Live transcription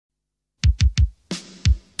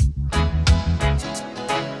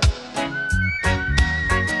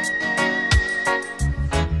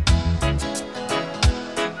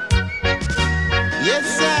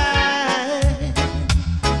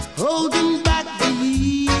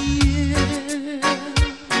years,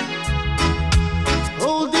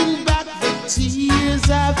 holding back the tears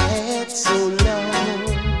I've had so long.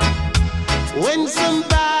 When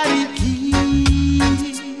somebody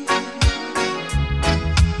keeps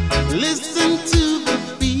listen to the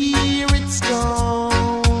fear it's gone,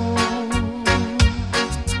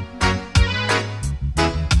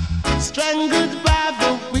 strangled by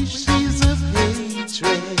the wishes of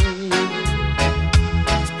hatred,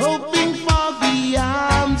 hoping for the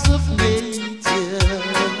arms of nature.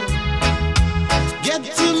 Get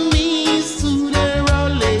to me sooner or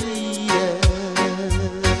later.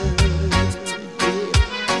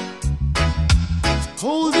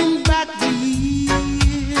 Holding back the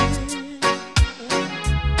years,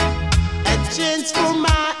 a chance for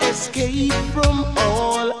my escape from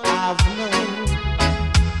all I've known.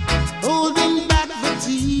 Holding back the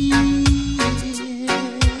tears,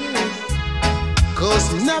 'cause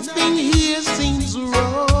nothing here seems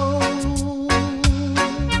wrong.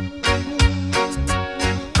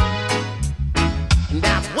 And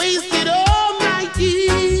I've wasted all my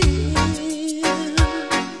years,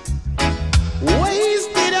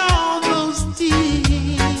 wasted all those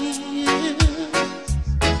tears,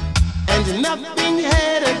 and nothing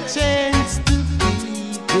had a chance to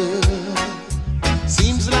be good.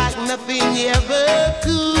 Seems like nothing ever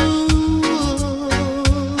could.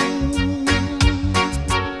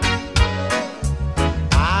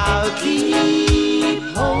 I'll keep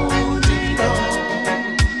holding on.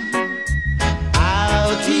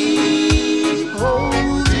 I'll keep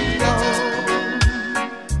holding on.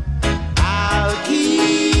 I'll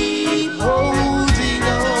keep holding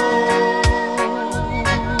on.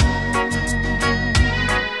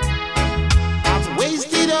 I've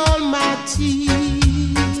wasted all my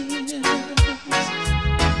tears,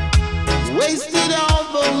 wasted all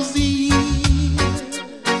those years,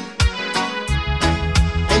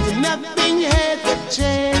 and nothing had the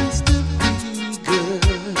chance to be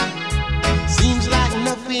good. Seems like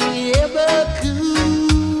nothing ever could.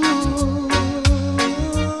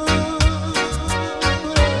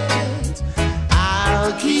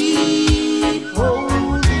 I'll keep holding.